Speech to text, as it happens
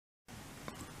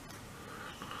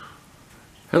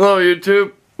Hello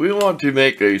YouTube, we want to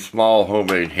make a small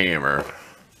homemade hammer.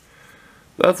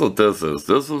 That's what this is.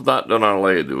 This was not done on a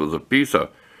lathe. It was a piece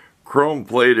of chrome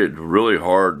plated, really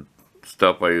hard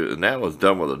stuff, and that was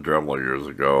done with a Dremel years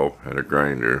ago and a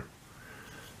grinder.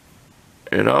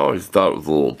 And I always thought it was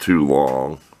a little too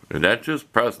long, and that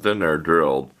just pressed in there,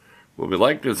 drilled. But we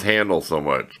like this handle so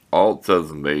much. All it says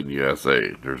is made in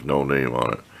USA. There's no name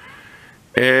on it.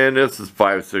 And this is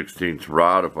 5/16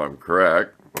 rod, if I'm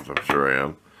correct, which I'm sure I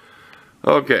am.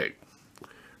 Okay,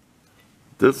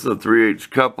 this is a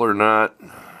 3/8 coupler nut.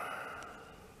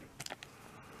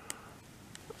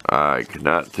 I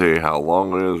cannot tell you how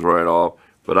long it is right off,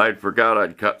 but I forgot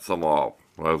I'd cut some off.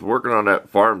 When I was working on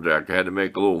that farm jack, I had to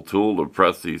make a little tool to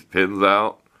press these pins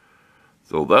out.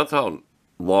 So that's how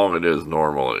long it is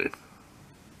normally.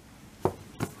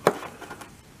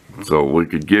 So we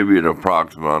could give you an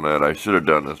approximate on that. I should have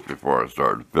done this before I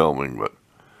started filming, but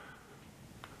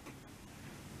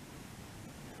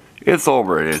it's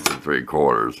over 1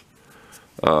 3/4 inches.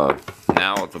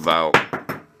 Now it's about,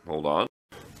 hold on.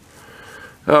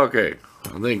 Okay,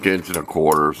 I think 1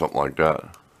 1/4 or something like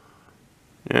that.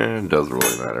 Yeah, it doesn't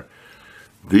really matter.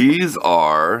 These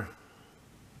are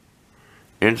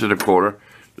 1 1/4 inches.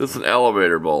 This is an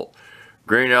elevator bolt.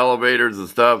 Grain elevators and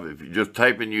stuff, if you just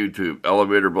type in YouTube,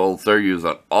 elevator bolts, they're used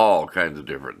on all kinds of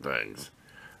different things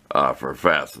for a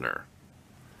fastener.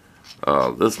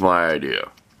 This is my idea.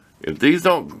 If these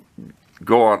don't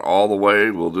go on all the way,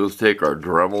 we'll just take our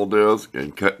Dremel disc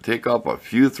and take off a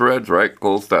few threads right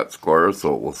close to that square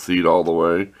so it will seat all the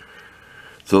way.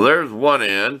 So there's one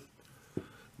end.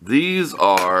 These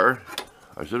are,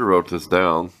 I should have wrote this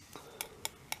down.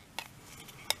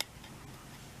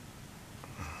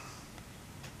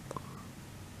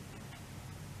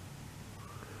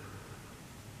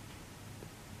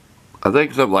 I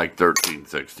think something like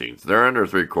 13/16. They're under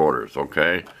 3/4,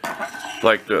 okay?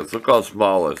 Like this. Look how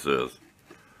small this is.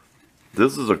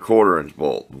 This is a 1/4 inch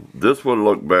bolt. This would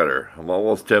look better. I'm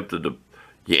almost tempted to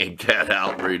yank that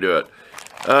out and redo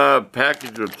it.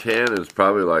 Package of 10 is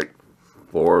probably like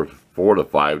 $4 to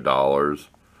 $5.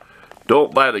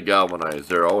 Don't buy the galvanized.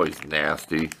 They're always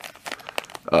nasty.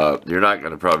 You're not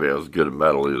going to probably have as good a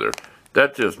metal either.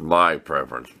 That's just my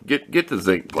preference. Get the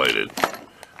zinc plated.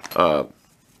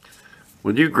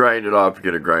 When you grind it off, you're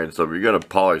going to grind something. You're going to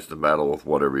polish the metal with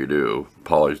whatever you do.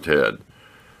 Polished head.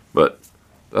 But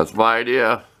that's my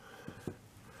idea.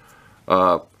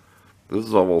 This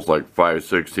is almost like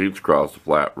 5/16 across the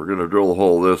flat. We're going to drill a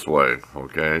hole this way,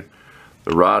 okay?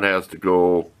 The rod has to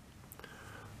go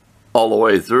all the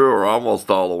way through or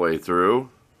almost all the way through.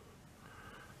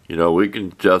 You know, we can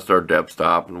adjust our depth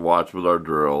stop and watch with our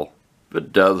drill. If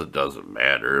it does, it doesn't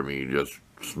matter. I mean, you just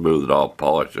smooth it off,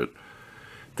 polish it.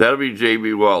 That'll be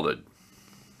JB welded.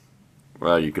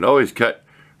 Well, you can always cut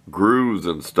grooves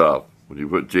and stuff when you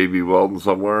put JB welding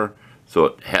somewhere, so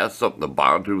it has something to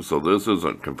bond to, so this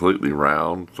isn't completely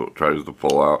round, so it tries to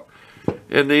pull out.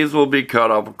 And these will be cut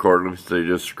off accordingly, so you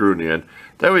just screw in the end.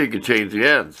 That way you can change the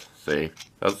ends, see?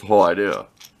 That's the whole idea.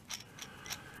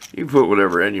 You can put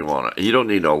whatever end you want. You don't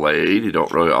need no lathe, you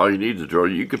don't really, all you need is a drill.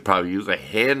 You could probably use a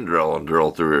hand drill and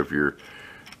drill through if you're,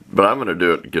 but I'm going to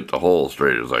do it to get the hole as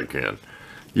straight as I can.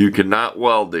 You cannot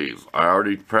weld these. I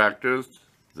already practiced.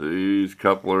 These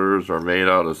couplers are made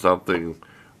out of something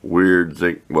weird,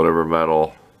 zinc, whatever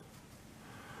metal.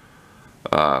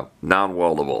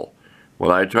 Non-weldable.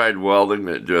 When I tried welding,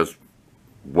 it just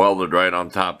welded right on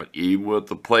top, and even with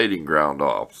the plating ground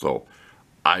off. So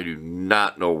I do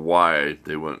not know why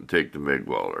they wouldn't take the MIG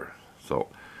welder. So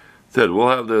said we'll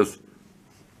have this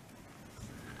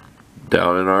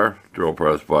down in our drill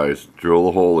press vise, drill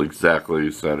the hole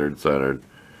exactly centered.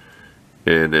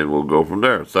 And then we'll go from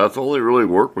there. So that's the only really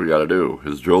work we got to do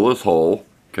is drill this hole,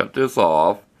 cut this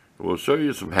off. We'll show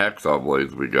you some hacksaw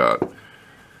blades we got.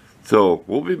 So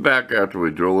we'll be back after we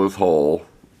drill this hole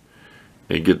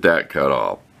and get that cut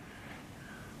off.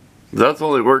 That's the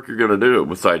only work you're going to do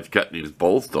besides cutting these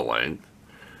bolts to length.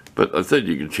 But I said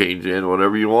you can change in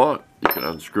whatever you want. You can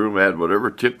unscrew them, add whatever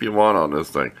tip you want on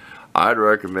this thing. I'd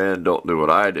recommend don't do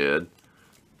what I did.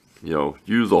 You know,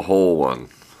 use a whole one.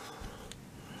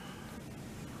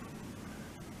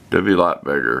 It'd be a lot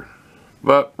bigger,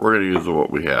 but we're going to use what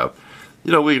we have.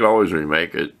 You know, we can always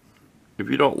remake it. If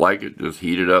you don't like it, just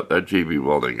heat it up. That JB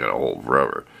welding ain't going to hold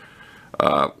forever.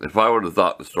 If I would have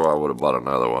thought in the store, I would have bought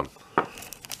another one.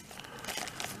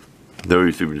 No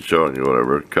use even showing you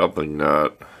whatever. Coupling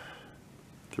nut,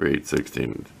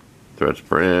 3/8/16 threads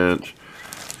per inch.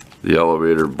 The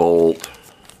elevator bolt.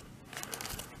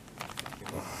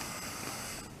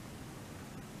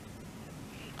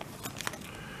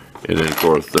 And then of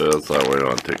course this, I wait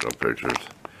on taking no pictures.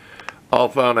 All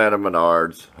found at a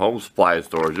Menards, home supply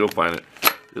stores. You'll find it.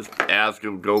 Just ask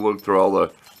them. Go look through all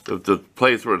the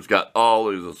place where it's got all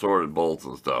these assorted bolts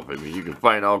and stuff. I mean, you can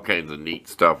find all kinds of neat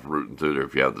stuff rooting through there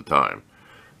if you have the time.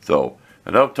 So,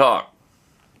 enough talk.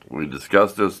 We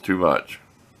discussed this too much.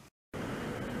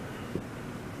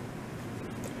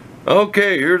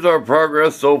 Okay, here's our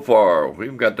progress so far.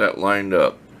 We've got that lined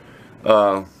up.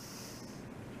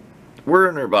 We're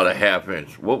in there about a 1/2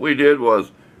 inch. What we did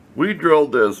was we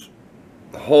drilled this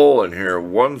hole in here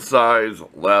one size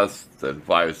less than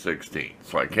 5/16.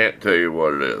 So I can't tell you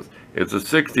what it is. It's a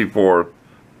 64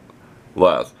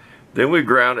 less. Then we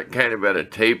ground it kind of at a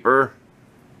taper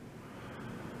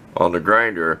on the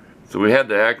grinder. So we had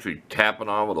to actually tap it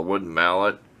on with a wooden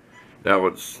mallet. Now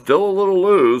it's still a little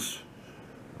loose.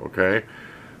 Okay,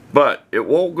 but it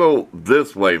won't go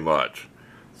this way much.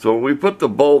 So when we put the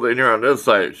bolt in here on this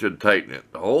side, it should tighten it.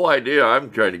 The whole idea I'm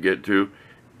trying to get to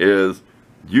is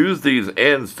use these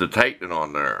ends to tighten it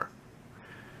on there.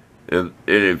 And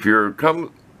if you're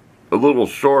come a little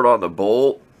short on the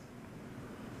bolt,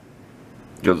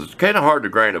 because it's kind of hard to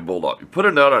grind a bolt off. You put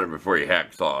a nut on it before you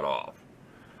hacksaw it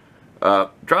off.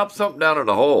 Drop something down in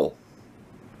the hole.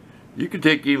 You can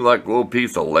take even like a little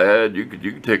piece of lead. You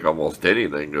can take almost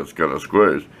anything that's going to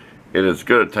squish, and it's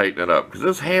going to tighten it up. Because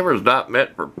this hammer is not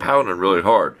meant for pounding really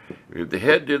hard. If the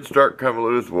head did start coming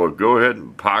loose, we'll go ahead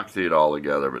and epoxy it all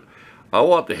together. But I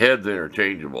want the heads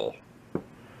interchangeable.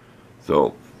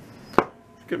 So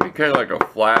it's going to be kind of like a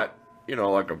flat, you know,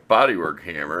 like a bodywork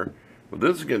hammer. But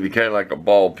this is going to be kind of like a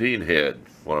ball peen head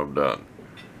when I'm done.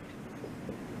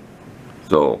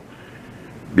 So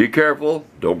be careful,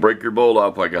 don't break your bolt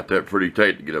off. I got that pretty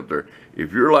tight to get up there.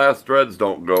 If your last threads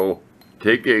don't go,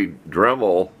 take a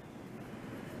Dremel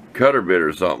cutter bit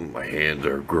or something. My hands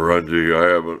are grungy.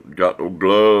 I haven't got no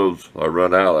gloves. I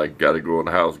run out. I got to go in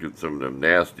the house and get some of them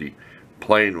nasty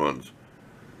plain ones.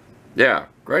 Yeah,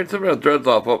 grind some of the threads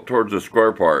off up towards the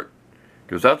square part,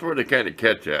 because that's where they kind of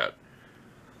catch at.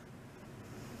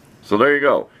 So there you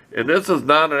go. And this is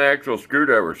not an actual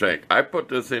screwdriver shank. I put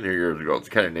this in here years ago. It's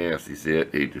kind of nasty. See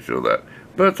it? Hate to show that.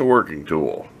 But it's a working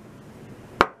tool.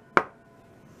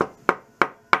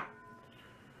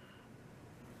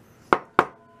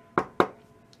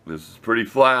 This is pretty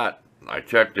flat. I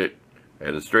checked it.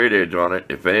 Had a straight edge on it.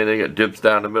 If anything, it dips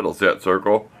down the middle. See that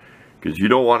circle? Because you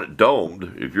don't want it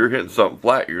domed. If you're hitting something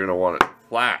flat, you're going to want it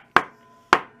flat.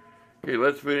 Okay,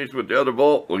 let's finish with the other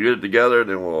bolt. We'll get it together,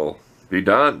 then we'll be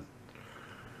done.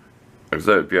 Like I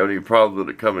said, if you have any problems with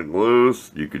it coming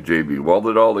loose, you could JB weld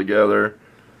it all together.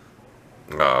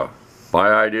 My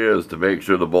idea is to make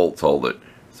sure the bolts hold it.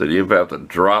 So you have to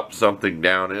drop something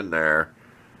down in there,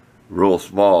 real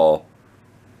small,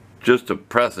 just to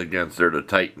press against there to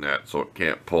tighten that so it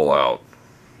can't pull out.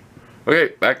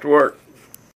 Okay, back to work.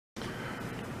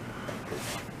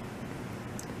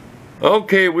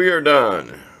 Okay, we are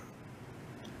done.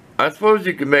 I suppose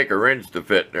you can make a wrench to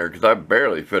fit in there, because I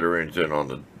barely fit a wrench in on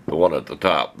the one at the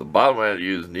top. The bottom I had to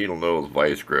use needle nose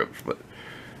vice grips, but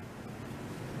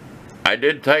I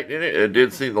did tighten it. It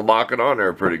did seem to lock it on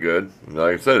there pretty good. And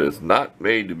like I said, it's not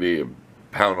made to be a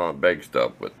pound on beg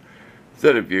stuff, but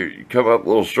said if you come up a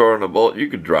little short on the bolt, you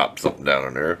could drop something down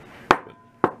in there.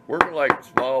 But working like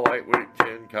small lightweight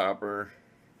tin copper,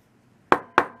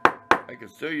 I can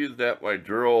still use that my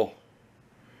drill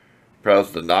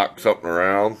press to knock something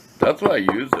around. That's what I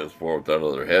use this for, with that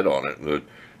other head on it. And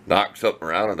knock something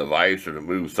around in the vise, or to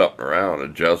move something around,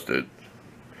 adjust it.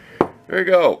 There you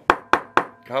go.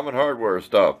 Common hardware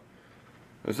stuff.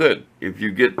 I said, if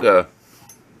you get the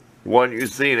one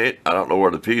you've seen it, I don't know where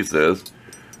the piece is.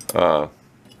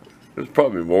 There's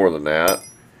probably more than that.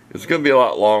 It's going to be a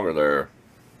lot longer there.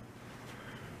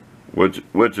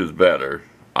 Which is better,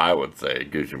 I would say.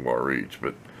 It gives you more reach.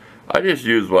 But I just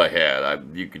used what I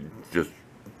had. You can just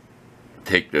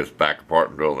take this back apart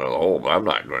and drill another hole, but I'm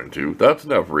not going to. That's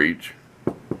enough reach.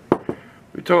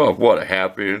 We took off, what, a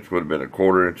 1/2 inch? Would have been a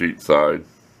 1/4 inch each side.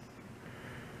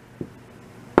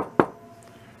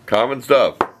 Common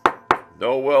stuff.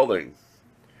 No welding.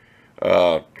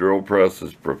 Drill press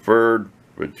is preferred,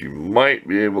 but you might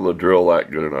be able to drill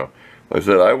that good enough. Like I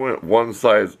said, I went one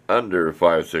size under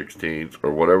 5/16,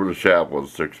 or whatever the shaft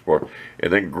was, 6/4,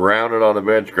 and then ground it on the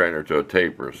bench grinder to a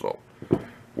taper. So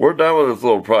we're done with this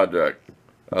little project.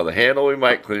 The handle, we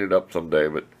might clean it up someday,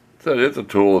 but it's a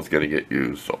tool that's going to get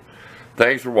used. So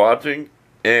thanks for watching,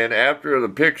 and after the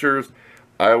pictures,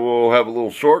 I will have a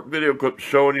little short video clip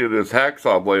showing you this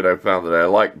hacksaw blade I found that I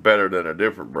like better than a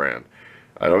different brand.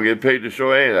 I don't get paid to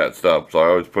show any of that stuff, so I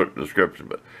always put it in the description,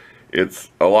 but it's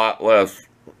a lot less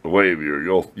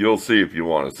wavier. You'll see if you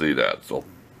want to see that. So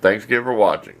thanks again for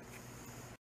watching.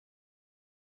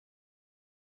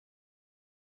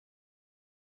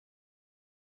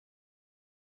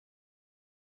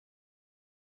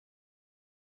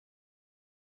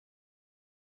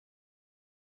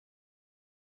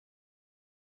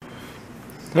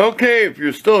 Okay, if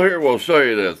you're still here, we'll show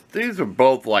you this. These are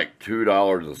both like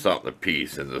 $2 and something a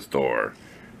piece in the store.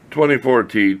 24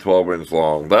 teeth, 12-inch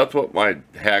long. That's what my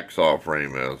hacksaw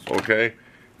frame is, okay?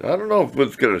 I don't know if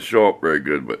it's going to show up very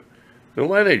good, but the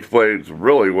lineage blade's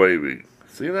really wavy.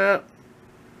 See that?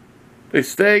 They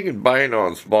stag and bind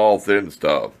on small, thin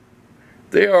stuff.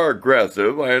 They are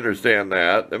aggressive, I understand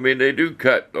that. I mean, they do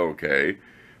cut okay,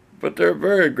 but they're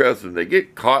very aggressive. They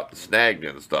get caught and snagged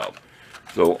and stuff.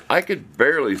 So I could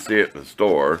barely see it in the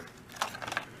store.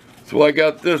 So I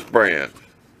got this brand.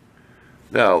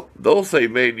 Now, they'll say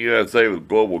made in USA with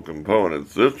global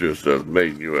components. This just says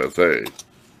made in USA.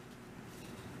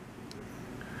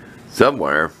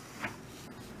 Somewhere.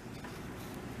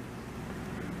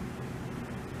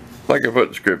 Like I put in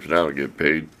the description, I don't get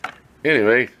paid.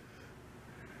 Anyway,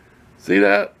 see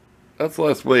that? That's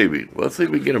less wavy. Let's see if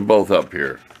we can get them both up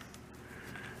here.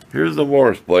 Here's the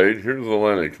Morse blade. Here's the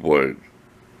Lennox blade.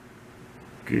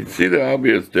 Can you see the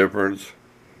obvious difference?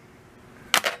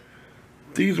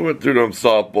 These went through them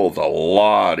soft bolts a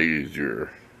lot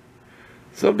easier.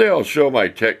 Someday I'll show my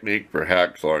technique for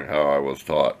hacksawing how I was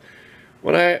taught.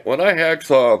 When I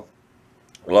hacksaw,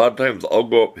 a lot of times I'll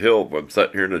go uphill if I'm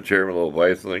sitting here in the chair with a little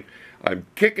vise thing. I'm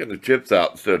kicking the chips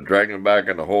out instead of dragging them back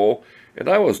in the hole. And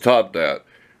I was taught that.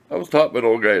 I was taught by an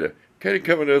old guy to kind of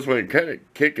come in this way and kind of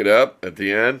kick it up at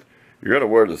the end. You're going to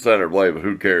wear the center blade, but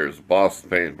who cares? The boss is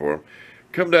paying for them.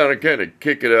 Come down and kind of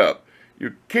kick it up.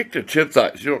 You kick the chips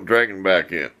out so you don't drag them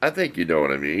back in. I think you know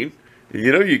what I mean.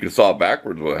 You know you can saw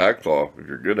backwards with a hacksaw if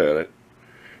you're good at it.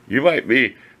 You might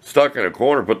be stuck in a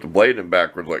corner, put the blade in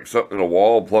backwards like something in a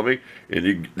wall plumbing,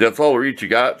 and that's all the reach you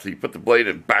got, so you put the blade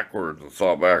in backwards and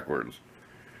saw backwards.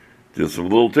 Just some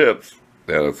little tips.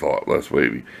 Yeah, that's a lot less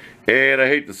wavy. And I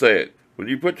hate to say it, when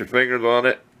you put your fingers on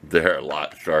it, they're a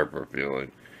lot sharper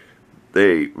feeling.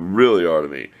 They really are to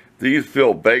me. These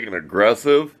feel big and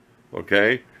aggressive,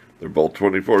 okay? They're both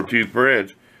 24 teeth per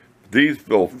inch. These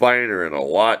feel finer and a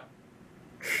lot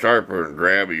sharper and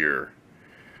grabbier.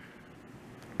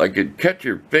 Like you'd cut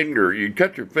your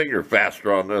finger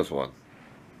faster on this one.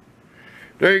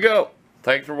 There you go.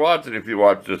 Thanks for watching if you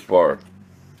watched this far.